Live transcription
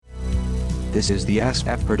This is the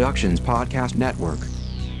SF Productions Podcast Network.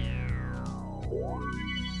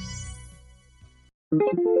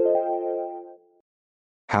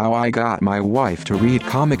 How I Got My Wife to Read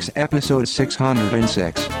Comics, episode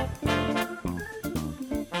 606.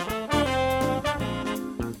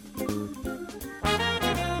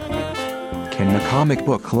 Can the comic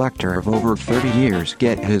book collector of over 30 years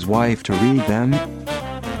get his wife to read them?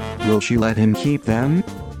 Will she let him keep them?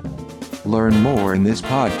 Learn more in this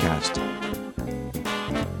podcast.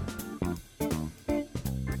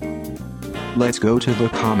 Let's go to the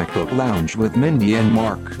comic book lounge with Mindy and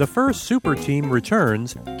Mark. The first super team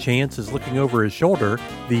returns. Chance is looking over his shoulder.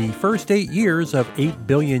 The first 8 years of 8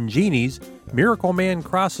 billion genies. Miracle Man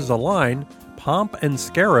crosses a line. Pomp and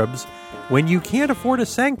scarabs. When you can't afford a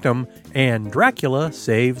sanctum. And Dracula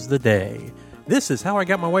saves the day. This is How I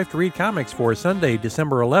Got My Wife to Read Comics for Sunday,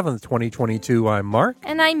 December 11th, 2022. I'm Mark.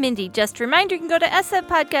 And I'm Mindy. Just a reminder, you can go to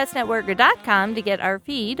sfpodcastnetwork.com to get our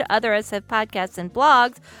feed, other SF podcasts and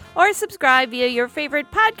blogs, or subscribe via your favorite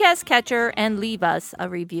podcast catcher and leave us a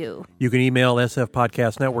review. You can email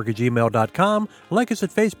sfpodcastnetwork@gmail.com, like us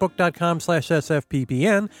at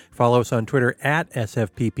facebook.com/sfppn, follow us on Twitter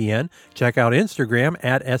 @sfppn, check out Instagram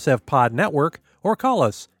 @sfpodnetwork, or call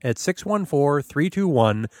us at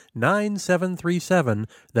 614-321-9737.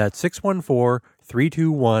 That's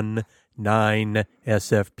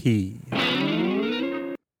 614-321-9SFP.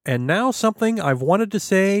 And now something I've wanted to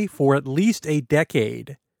say for at least a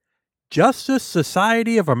decade. Justice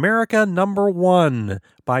Society of America #1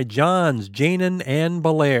 by Johns, Janin, and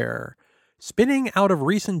Belair. Spinning out of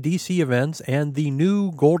recent DC events and the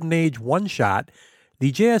new Golden Age one-shot,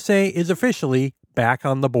 the JSA is officially back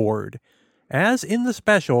on the board. As in the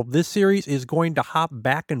special, this series is going to hop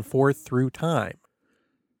back and forth through time.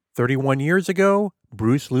 31 years ago,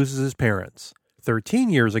 Bruce loses his parents. 13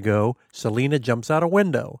 years ago, Selina jumps out a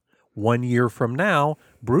window. 1 year from now,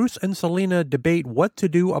 Bruce and Selina debate what to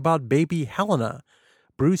do about baby Helena.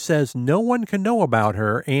 Bruce says no one can know about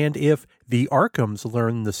her, and if the Arkhams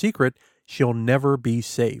learn the secret, she'll never be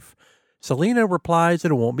safe. Selina replies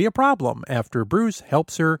that it won't be a problem after Bruce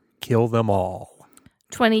helps her kill them all.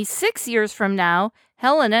 26 years from now,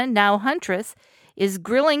 Helena, now Huntress, is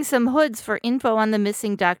grilling some hoods for info on the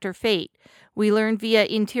missing Dr. Fate. We learn via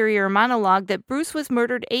interior monologue that Bruce was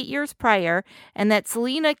murdered 8 years prior and that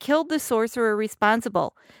Selina killed the sorcerer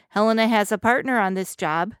responsible. Helena has a partner on this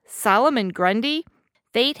job, Solomon Grundy.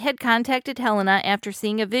 Fate had contacted Helena after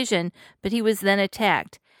seeing a vision, but he was then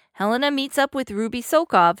attacked. Helena meets up with Ruby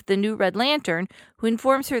Sokov, the new Red Lantern, who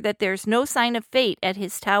informs her that there's no sign of Fate at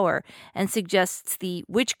his tower and suggests the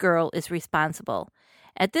Witch Girl is responsible.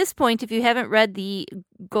 At this point, if you haven't read the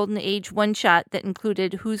Golden Age one-shot that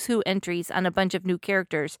included Who's Who entries on a bunch of new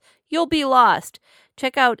characters, you'll be lost.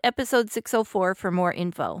 Check out episode 604 for more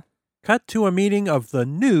info. Cut to a meeting of the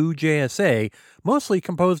new JSA, mostly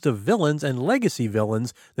composed of villains and legacy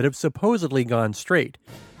villains that have supposedly gone straight.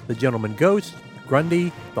 The Gentleman Ghost,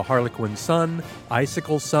 Grundy, the Harlequin Son,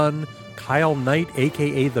 Icicle Son, Kyle Knight,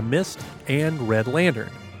 a.k.a. The Mist, and Red Lantern.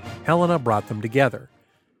 Helena brought them together.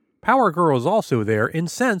 Power Girl is also there,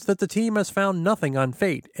 incensed that the team has found nothing on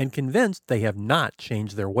Fate, and convinced they have not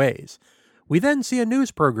changed their ways. We then see a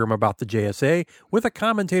news program about the JSA, with a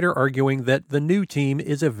commentator arguing that the new team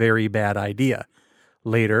is a very bad idea.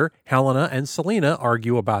 Later, Helena and Selina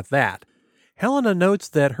argue about that. Helena notes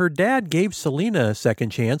that her dad gave Selina a second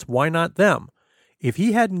chance, why not them? If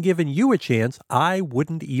he hadn't given you a chance, I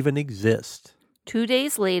wouldn't even exist. 2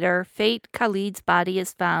 days later, Fate Khalid's body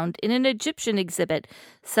is found in an Egyptian exhibit,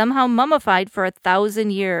 somehow mummified for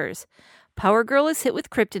 1,000 years. Power Girl is hit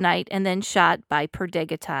with kryptonite and then shot by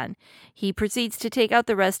Perdegaton. He proceeds to take out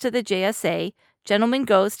the rest of the JSA. Gentleman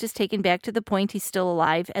Ghost is taken back to the point he's still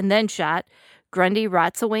alive and then shot. Grundy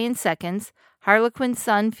rots away in seconds. Harlequin's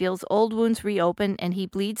Son feels old wounds reopen and he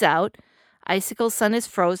bleeds out. Icicle's Son is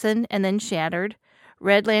frozen and then shattered.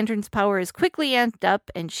 Red Lantern's power is quickly amped up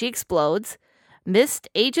and she explodes. Mist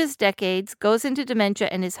ages decades, goes into dementia,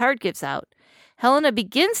 and his heart gives out. Helena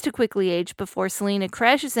begins to quickly age before Selina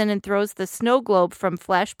crashes in and throws the snow globe from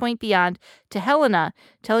Flashpoint Beyond to Helena,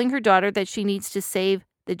 telling her daughter that she needs to save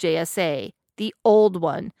the JSA, the old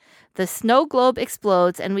one. The snow globe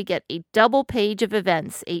explodes, and we get a double page of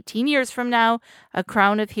events. 18 years from now, a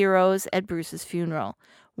crown of heroes at Bruce's funeral.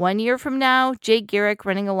 1 year from now, Jay Garrick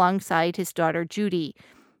running alongside his daughter Judy.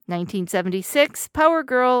 1976, Power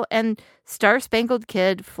Girl and Star Spangled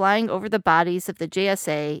Kid flying over the bodies of the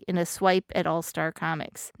JSA in a swipe at All-Star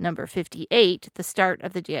Comics. Number 58, the start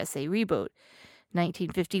of the JSA reboot.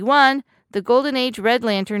 1951, the Golden Age Red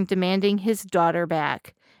Lantern demanding his daughter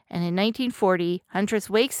back. And in 1940, Huntress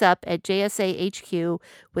wakes up at JSA HQ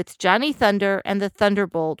with Johnny Thunder and the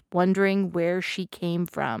Thunderbolt, wondering where she came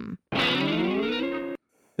from.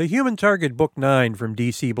 The Human Target Book 9 from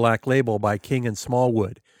DC Black Label by King and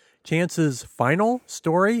Smallwood. Chance's final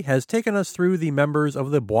story has taken us through the members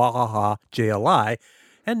of the Bwahaha JLI,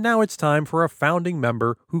 and now it's time for a founding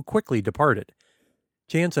member who quickly departed.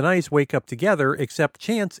 Chance and Ice wake up together, except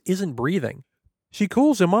Chance isn't breathing. She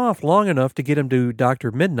cools him off long enough to get him to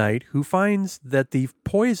Dr. Midnight, who finds that the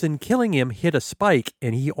poison killing him hit a spike,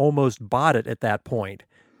 and he almost bought it at that point.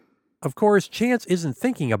 Of course, Chance isn't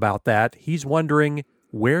thinking about that. He's wondering,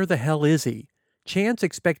 where the hell is he? Chance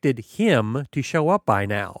expected him to show up by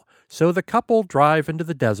now, so the couple drive into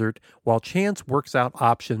the desert while Chance works out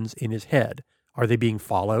options in his head. Are they being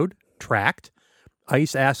followed? Tracked?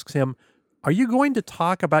 Ice asks him, "Are you going to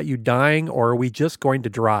talk about you dying, or are we just going to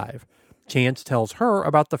drive?" Chance tells her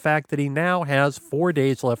about the fact that he now has 4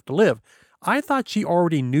 days left to live. I thought she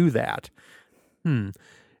already knew that.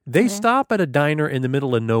 They stop at a diner in the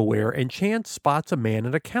middle of nowhere, and Chance spots a man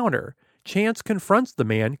at a counter. Chance confronts the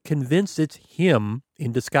man, convinced it's him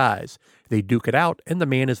in disguise. They duke it out, and the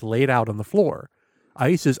man is laid out on the floor.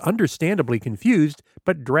 Ice is understandably confused,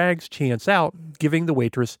 but drags Chance out, giving the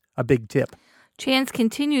waitress a big tip. Chance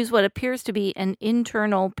continues what appears to be an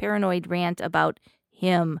internal paranoid rant about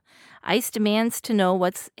him. Ice demands to know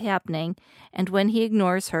what's happening, and when he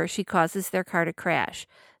ignores her, she causes their car to crash.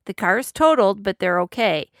 The car is totaled, but they're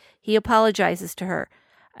okay. He apologizes to her.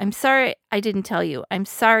 "I'm sorry I didn't tell you. I'm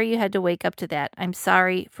sorry you had to wake up to that. I'm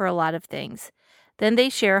sorry for a lot of things." Then they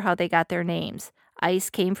share how they got their names. Ice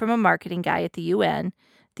came from a marketing guy at the UN,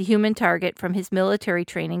 the Human Target from his military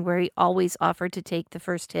training where he always offered to take the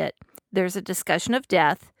first hit. There's a discussion of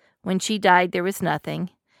death. When she died, there was nothing.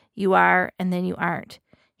 You are, and then you aren't.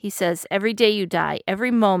 He says, every day you die,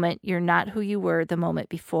 every moment, you're not who you were the moment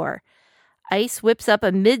before. Ice whips up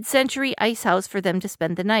a mid-century ice house for them to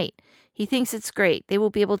spend the night. He thinks it's great. They will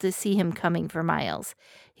be able to see him coming for miles.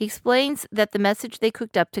 He explains that the message they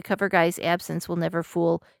cooked up to cover Guy's absence will never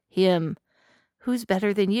fool him. Who's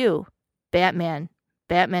better than you? Batman.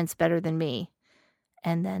 Batman's better than me.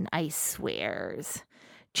 And then Ice swears.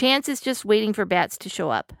 Chance is just waiting for Bats to show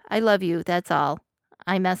up. I love you, that's all.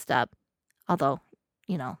 I messed up. Although,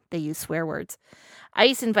 they use swear words.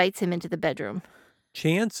 Ice invites him into the bedroom.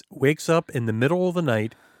 Chance wakes up in the middle of the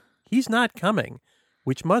night. He's not coming,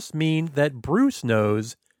 which must mean that Bruce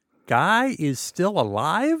knows Guy is still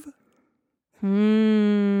alive?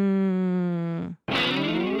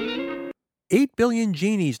 8 Billion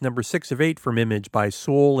Genies, number 6 of 8 from Image by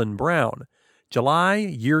Soule and Brown. July,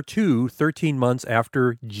 year 2, 13 months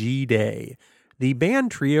after G-Day. The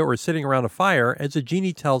band trio are sitting around a fire as a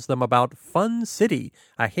genie tells them about Fun City,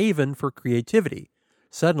 a haven for creativity.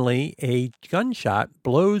 Suddenly, a gunshot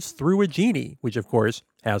blows through a genie, which of course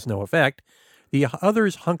has no effect. The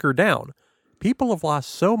others hunker down. People have lost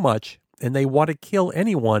so much, and they want to kill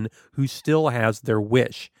anyone who still has their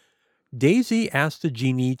wish. Daisy asks the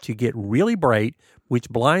genie to get really bright, which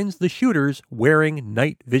blinds the shooters wearing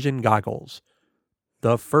night vision goggles.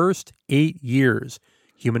 The first 8 years.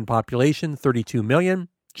 Human population, 32 million.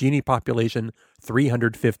 Genie population,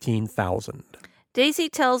 315,000. Daisy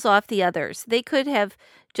tells off the others. They could have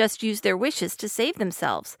just used their wishes to save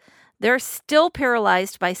themselves. They're still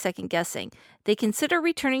paralyzed by second-guessing. They consider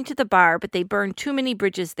returning to the bar, but they burn too many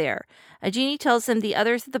bridges there. A genie tells them the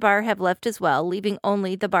others at the bar have left as well, leaving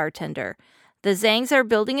only the bartender. The Zangs are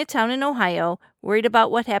building a town in Ohio, worried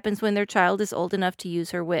about what happens when their child is old enough to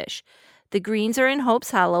use her wish. The Greens are in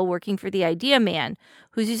Hope's Hollow working for the Idea Man,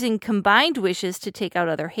 who's using combined wishes to take out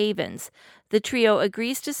other havens. The trio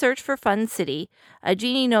agrees to search for Fun City. A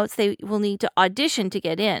genie notes they will need to audition to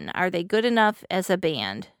get in. Are they good enough as a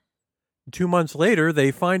band? 2 months later,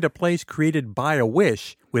 they find a place created by a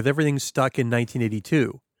wish, with everything stuck in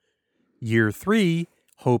 1982. Year 3,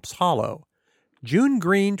 Hope's Hollow. June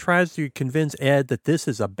Green tries to convince Ed that this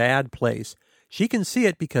is a bad place. She can see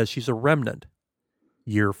it because she's a remnant.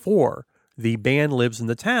 Year 4, the band lives in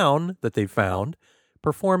the town that they found,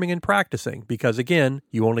 performing and practicing, because again,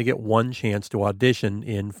 you only get one chance to audition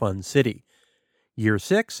in Fun City. Year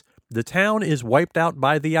 6, the town is wiped out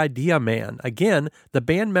by the Idea Man. Again, the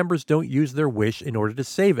band members don't use their wish in order to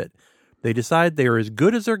save it. They decide they are as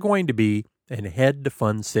good as they're going to be and head to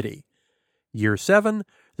Fun City. Year 7,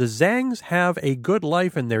 the Zangs have a good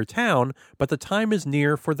life in their town, but the time is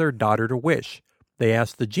near for their daughter to wish. They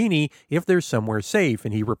ask the genie if there's somewhere safe,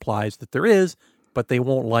 and he replies that there is, but they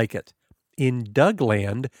won't like it. In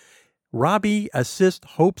Dougland, Robbie assists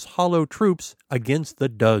Hope's Hollow troops against the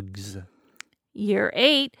Dougs. Year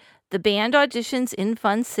 8, The band auditions in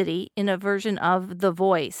Fun City in a version of The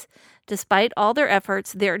Voice. Despite all their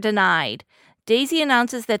efforts, they're denied. Daisy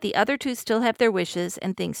announces that the other two still have their wishes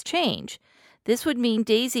and things change. This would mean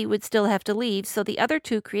Daisy would still have to leave, so the other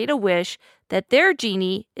two create a wish that their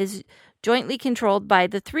genie is jointly controlled by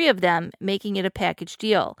the three of them, making it a package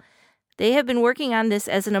deal. They have been working on this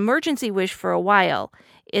as an emergency wish for a while.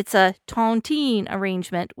 It's a tontine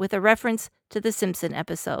arrangement with a reference to the Simpson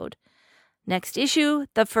episode. Next issue,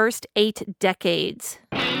 The First 8 Decades.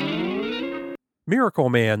 Miracle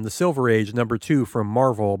Man, The Silver Age, #2 from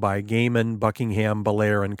Marvel by Gaiman, Buckingham,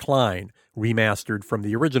 Belair, and Klein, remastered from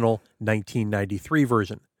the original 1993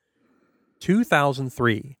 version.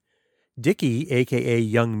 2003. Dickie, a.k.a.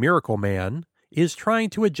 Young Miracle Man, is trying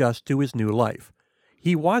to adjust to his new life.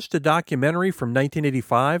 He watched a documentary from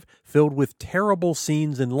 1985 filled with terrible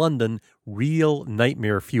scenes in London, real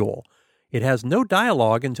nightmare fuel. It has no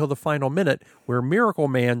dialogue until the final minute, where Miracle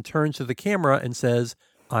Man turns to the camera and says,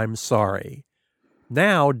 "I'm sorry."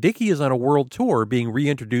 Now, Dickie is on a world tour being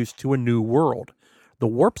reintroduced to a new world. The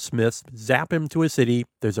Warp Smiths zap him to a city,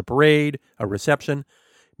 there's a parade, a reception.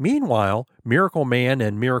 Meanwhile, Miracle Man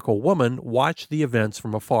and Miracle Woman watch the events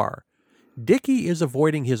from afar. Dickie is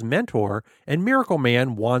avoiding his mentor, and Miracle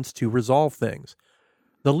Man wants to resolve things.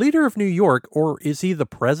 The leader of New York, or is he the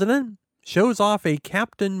president, shows off a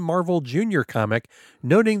Captain Marvel Jr. comic,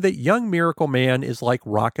 noting that Young Miracle Man is like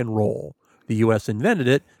rock and roll. The U.S. invented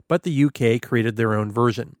it, but the U.K. created their own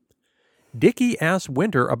version. Dickie asks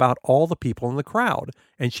Winter about all the people in the crowd,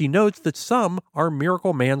 and she notes that some are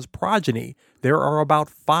Miracle Man's progeny. There are about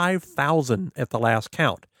 5,000 at the last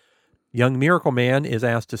count. Young Miracle Man is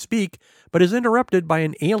asked to speak, but is interrupted by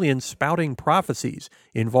an alien spouting prophecies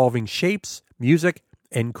involving shapes, music,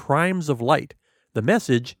 and crimes of light. The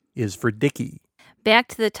message is for Dickie. Back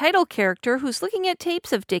to the title character, who's looking at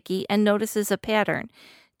tapes of Dickie and notices a pattern.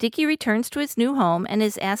 Dickie returns to his new home and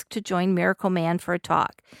is asked to join Miracle Man for a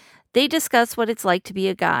talk. They discuss what it's like to be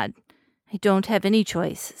a god. "I don't have any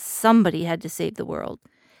choice. Somebody had to save the world."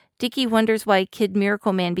 Dickie wonders why Kid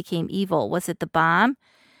Miracle Man became evil. Was it the bomb?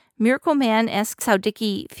 Miracle Man asks how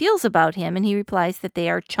Dickie feels about him, and he replies that they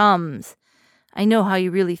are chums. "I know how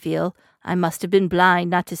you really feel. I must have been blind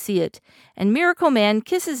not to see it." And Miracle Man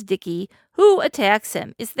kisses Dickie, who attacks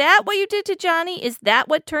him. "Is that what you did to Johnny? Is that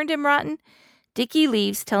what turned him rotten?" Dickie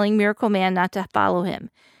leaves, telling Miracle Man not to follow him.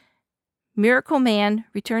 Miracle Man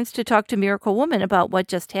returns to talk to Miracle Woman about what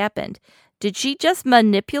just happened. Did she just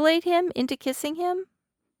manipulate him into kissing him?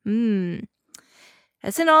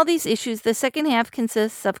 As in all these issues, the second half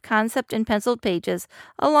consists of concept and penciled pages,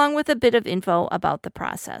 along with a bit of info about the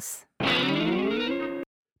process.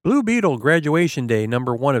 Blue Beetle Graduation Day,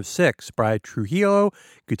 #1 of 6, by Trujillo,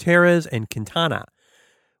 Gutierrez, and Quintana.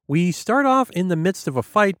 We start off in the midst of a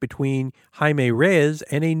fight between Jaime Reyes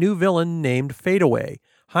and a new villain named Fadeaway.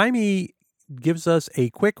 Jaime gives us a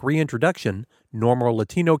quick reintroduction. Normal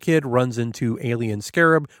Latino kid runs into alien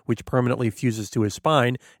scarab, which permanently fuses to his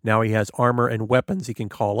spine. Now he has armor and weapons he can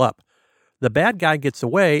call up. The bad guy gets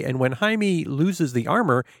away, and when Jaime loses the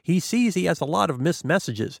armor, he sees he has a lot of missed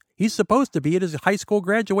messages. He's supposed to be at his high school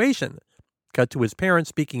graduation. Cut to his parents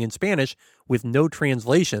speaking in Spanish with no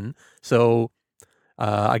translation, so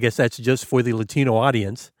I guess that's just for the Latino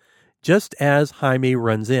audience. Just as Jaime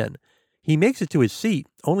runs in, he makes it to his seat,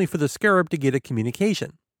 only for the scarab to get a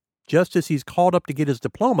communication. Just as he's called up to get his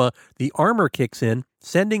diploma, the armor kicks in,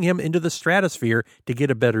 sending him into the stratosphere to get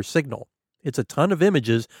a better signal. It's a ton of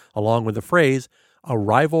images, along with the phrase,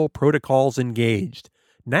 "Arrival protocols engaged."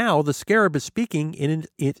 Now the scarab is speaking in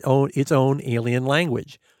its own alien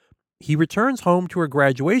language. He returns home to a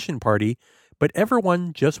graduation party, but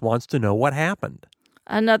everyone just wants to know what happened.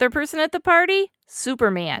 Another person at the party?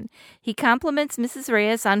 Superman. He compliments Mrs.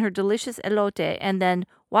 Reyes on her delicious elote and then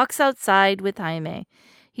walks outside with Jaime.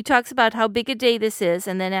 He talks about how big a day this is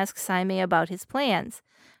and then asks Jaime about his plans.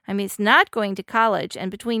 Jaime's not going to college, and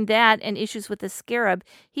between that and issues with the scarab,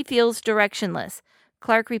 he feels directionless.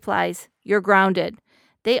 Clark replies, "You're grounded."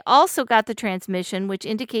 They also got the transmission, which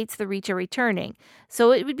indicates the Reach are returning,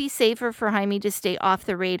 so it would be safer for Jaime to stay off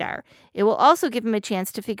the radar. It will also give him a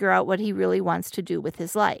chance to figure out what he really wants to do with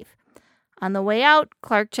his life. On the way out,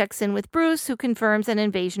 Clark checks in with Bruce, who confirms an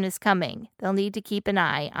invasion is coming. They'll need to keep an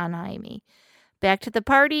eye on Jaime. Back to the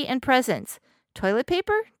party and presents. Toilet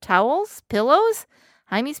paper? Towels? Pillows?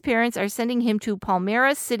 Jaime's parents are sending him to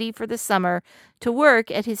Palmera City for the summer to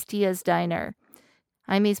work at his tia's diner.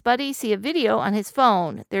 Jaime's buddies see a video on his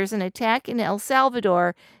phone. There's an attack in El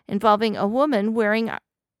Salvador involving a woman wearing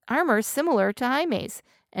armor similar to Jaime's.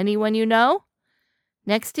 Anyone you know?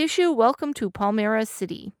 Next issue, welcome to Palmera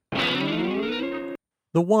City.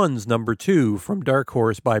 The Ones, number 2, from Dark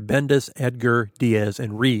Horse by Bendis, Edgar, Diaz,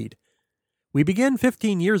 and Reed. We begin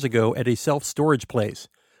 15 years ago at a self-storage place.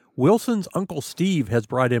 Wilson's Uncle Steve has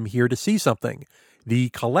brought him here to see something. The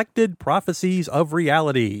Collected Prophecies of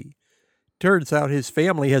Reality. Turns out his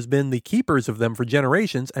family has been the keepers of them for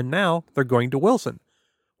generations, and now they're going to Wilson.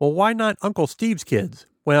 Well, why not Uncle Steve's kids?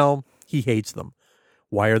 Well, he hates them.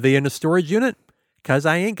 Why are they in a storage unit? 'Cause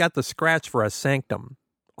I ain't got the scratch for a sanctum.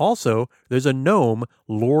 Also, there's a gnome,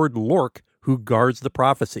 Lord Lork, who guards the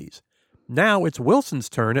prophecies. Now it's Wilson's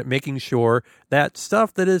turn at making sure that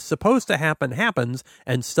stuff that is supposed to happen happens,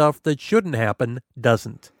 and stuff that shouldn't happen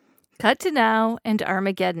doesn't. Cut to now and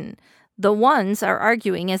Armageddon. The Ones are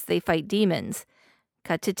arguing as they fight demons.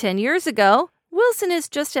 Cut to 10 years ago. Wilson has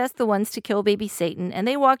just asked the Ones to kill baby Satan, and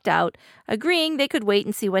they walked out, agreeing they could wait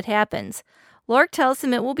and see what happens. Lork tells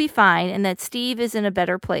him it will be fine and that Steve is in a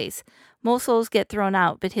better place. Most souls get thrown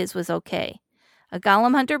out, but his was okay. A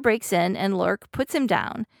golem hunter breaks in, and Lork puts him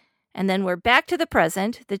down. And then we're back to the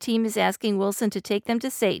present. The team is asking Wilson to take them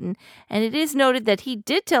to Satan, and it is noted that he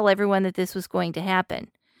did tell everyone that this was going to happen.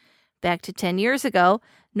 Back to 10 years ago,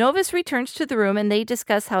 Novus returns to the room and they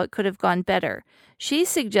discuss how it could have gone better. She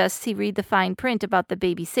suggests he read the fine print about the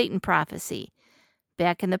baby Satan prophecy.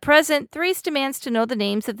 Back in the present, Thrace demands to know the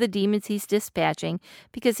names of the demons he's dispatching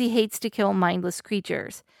because he hates to kill mindless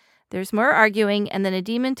creatures. There's more arguing, and then a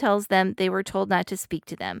demon tells them they were told not to speak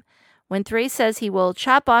to them. When Thrace says he will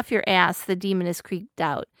chop off your ass, the demon is creeped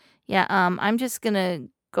out. Yeah, I'm just going to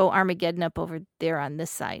go Armageddon up over there on this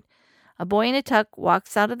side. A boy in a tuck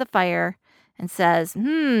walks out of the fire and says,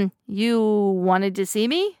 you wanted to see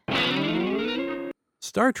me?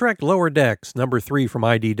 Star Trek Lower Decks, number 3 from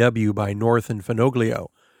IDW by North and Finoglio.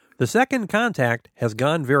 The second contact has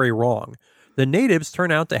gone very wrong. The natives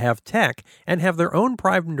turn out to have tech and have their own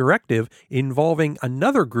private directive involving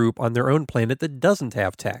another group on their own planet that doesn't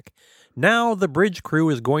have tech. Now the bridge crew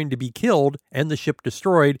is going to be killed and the ship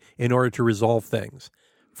destroyed in order to resolve things.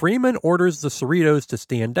 Freeman orders the Cerritos to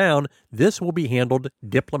stand down. This will be handled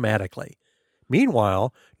diplomatically.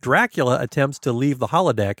 Meanwhile, Dracula attempts to leave the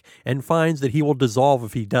holodeck and finds that he will dissolve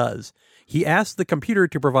if he does. He asks the computer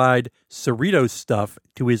to provide Cerritos stuff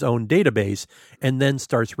to his own database and then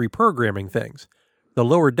starts reprogramming things. The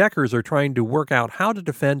lower deckers are trying to work out how to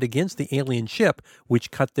defend against the alien ship,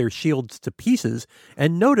 which cut their shields to pieces,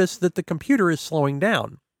 and notice that the computer is slowing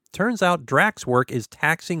down. Turns out Drax's work is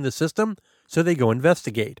taxing the system, so they go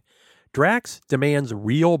investigate. Drax demands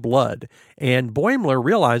real blood, and Boimler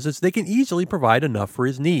realizes they can easily provide enough for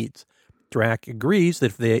his needs. Drax agrees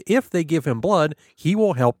that if they give him blood, he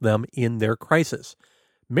will help them in their crisis.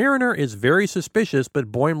 Mariner is very suspicious,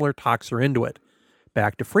 but Boimler talks her into it.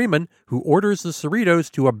 Back to Freeman, who orders the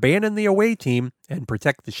Cerritos to abandon the away team and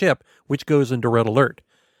protect the ship, which goes into red alert.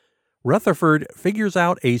 Rutherford figures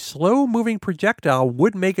out a slow-moving projectile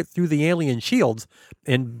would make it through the alien shields,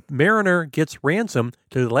 and Mariner gets Ransom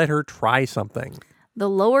to let her try something. The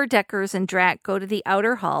lower deckers and Drac go to the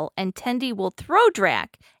outer hull, and Tendi will throw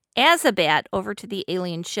Drac as a bat over to the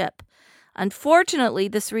alien ship. Unfortunately,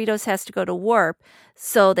 the Cerritos has to go to warp,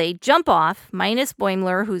 so they jump off, minus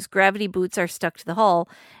Boimler, whose gravity boots are stuck to the hull,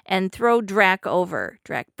 and throw Drac over.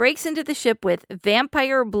 Drac breaks into the ship with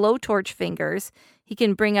vampire blowtorch fingers. He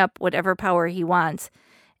can bring up whatever power he wants,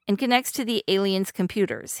 and connects to the alien's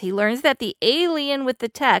computers. He learns that the alien with the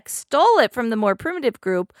tech stole it from the more primitive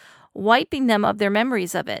group, wiping them of their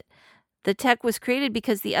memories of it. The tech was created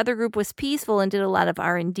because the other group was peaceful and did a lot of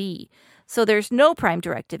R&D. So there's no Prime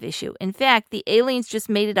Directive issue. In fact, the aliens just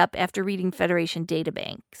made it up after reading Federation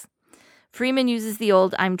databanks. Freeman uses the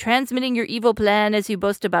old "I'm transmitting your evil plan as you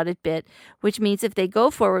boast about it" bit, which means if they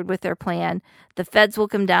go forward with their plan, the feds will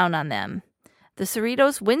come down on them. The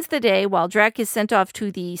Cerritos wins the day while Drac is sent off to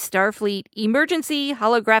the Starfleet Emergency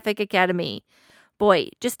Holographic Academy.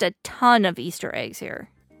 Boy, just a ton of Easter eggs here.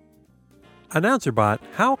 AnnouncerBot,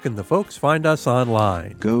 how can the folks find us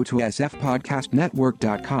online? Go to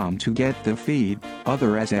sfpodcastnetwork.com to get the feed,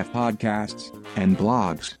 other SF podcasts, and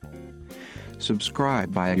blogs.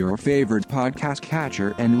 Subscribe via your favorite podcast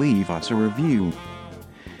catcher and leave us a review.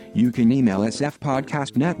 You can email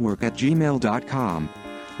sfpodcastnetwork@gmail.com.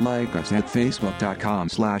 Like us at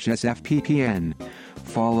facebook.com/sfppn.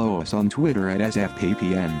 Follow us on Twitter at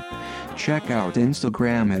sfppn. Check out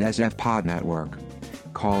Instagram at sfpodnetwork.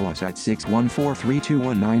 Call us at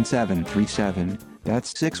 614-321-9737.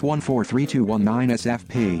 That's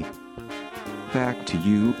 614-321-9SFP. Back to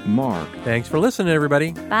you, Mark. Thanks for listening,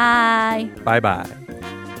 everybody. Bye. Bye-bye.